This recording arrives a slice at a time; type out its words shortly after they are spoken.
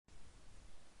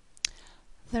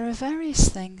There are various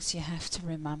things you have to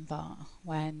remember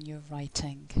when you're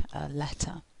writing a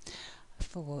letter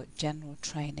for General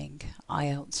Training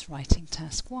IELTS Writing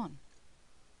Task 1.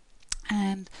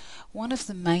 And one of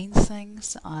the main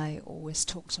things I always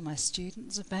talk to my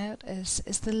students about is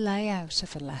the layout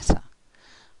of a letter,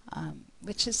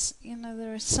 which is,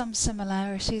 there are some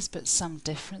similarities but some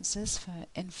differences for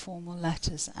informal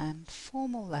letters and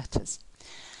formal letters.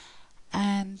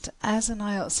 And as an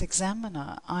IELTS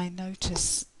examiner, I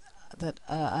notice that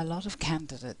a lot of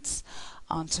candidates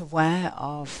aren't aware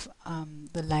of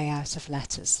the layout of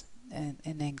letters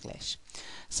in English.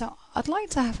 So I'd like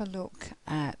to have a look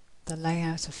at the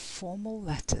layout of formal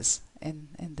letters in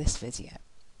this video.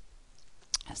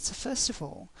 So first of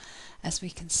all, as we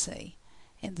can see,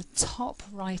 in the top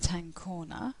right hand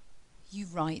corner you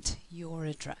write your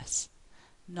address,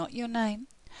 not your name,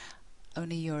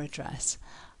 only your address.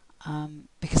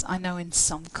 Because I know in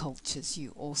some cultures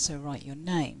you also write your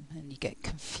name and you get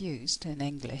confused in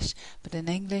English, but in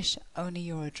English only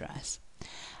your address.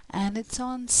 And it's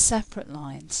on separate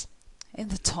lines in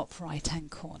the top right hand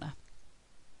corner.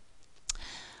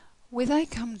 We then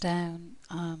come down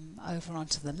over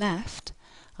onto the left,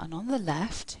 and on the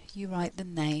left you write the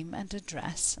name and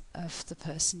address of the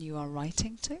person you are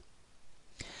writing to.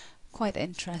 Quite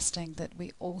interesting that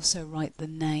we also write the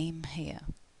name here.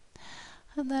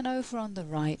 And then over on the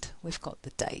right we've got the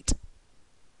date.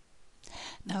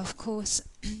 Now of course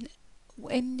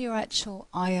in your actual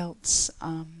IELTS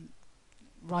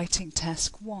Writing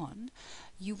Task 1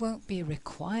 you won't be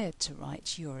required to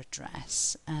write your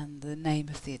address and the name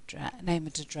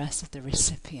and address of the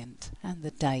recipient and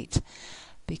the date,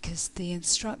 because the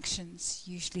instructions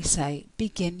usually say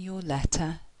begin your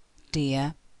letter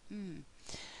dear.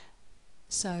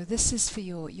 So this is for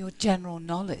your general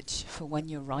knowledge for when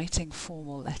you're writing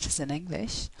formal letters in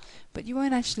English, but you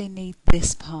won't actually need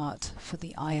this part for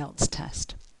the IELTS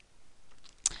test.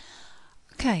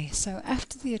 Okay, so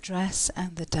after the address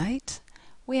and the date,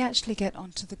 we actually get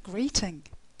onto the greeting.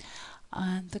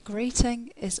 And the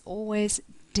greeting is always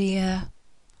dear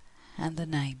and the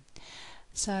name.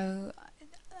 So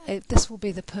this will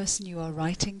be the person you are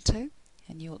writing to,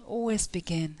 and you'll always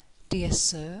begin dear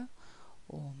sir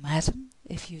or madam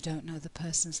if you don't know the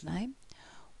person's name,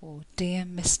 or dear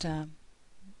Mr.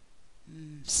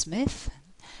 Smith,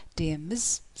 dear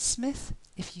Ms. Smith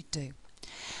if you do.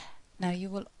 Now you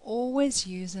will always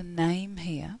use a name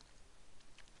here.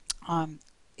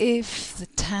 If the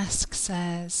task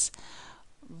says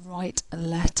write a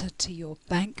letter to your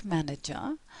bank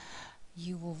manager,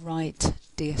 you will write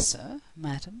dear sir,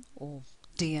 madam, or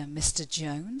dear Mr.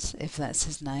 Jones if that's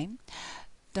his name.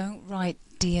 Don't write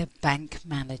dear bank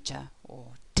manager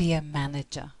or dear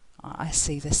manager. I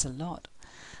see this a lot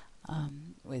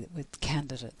with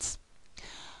candidates.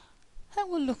 Then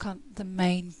we'll look at the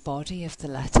main body of the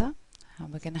letter,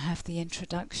 and we're going to have the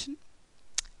introduction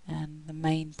and the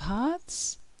main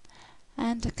parts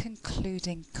and a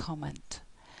concluding comment.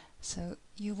 So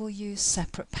you will use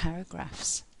separate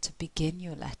paragraphs to begin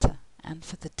your letter and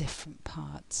for the different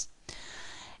parts.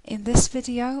 In this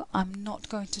video I'm not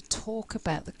going to talk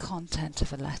about the content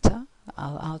of a letter.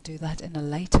 I'll do that in a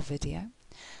later video,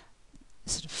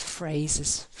 sort of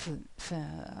phrases for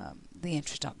the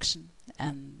introduction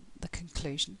and the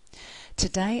conclusion.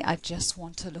 Today I just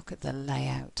want to look at the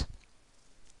layout.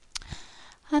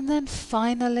 And then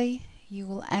finally you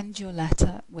will end your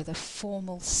letter with a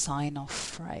formal sign-off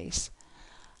phrase,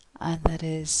 and that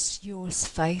is yours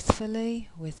faithfully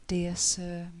with dear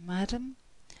sir, madam,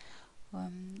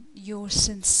 yours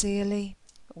sincerely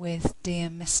with dear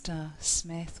Mr.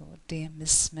 Smith or dear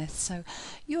Ms. Smith. So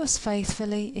yours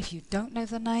faithfully, if you don't know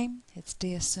the name, it's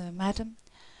dear sir, madam.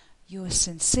 Yours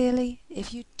sincerely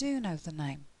if you do know the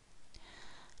name.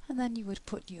 And then you would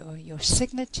put your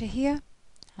signature here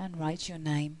and write your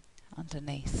name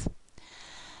underneath.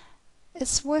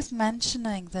 It's worth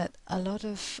mentioning that a lot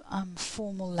of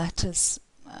formal letters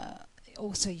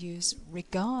also use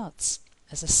regards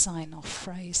as a sign-off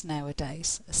phrase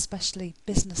nowadays, especially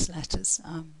business letters,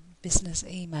 business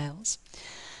emails.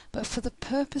 But for the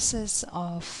purposes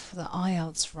of the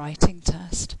IELTS writing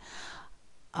test,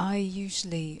 I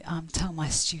usually tell my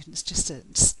students just to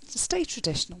stay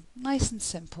traditional, nice and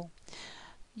simple.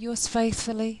 Yours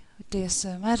faithfully, dear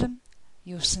sir, madam.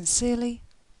 Yours sincerely,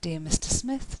 dear Mr.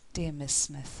 Smith, dear Ms.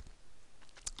 Smith.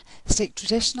 Stick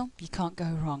traditional, you can't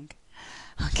go wrong.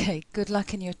 Okay, good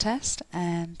luck in your test,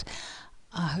 and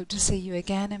I hope to see you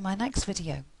again in my next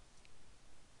video.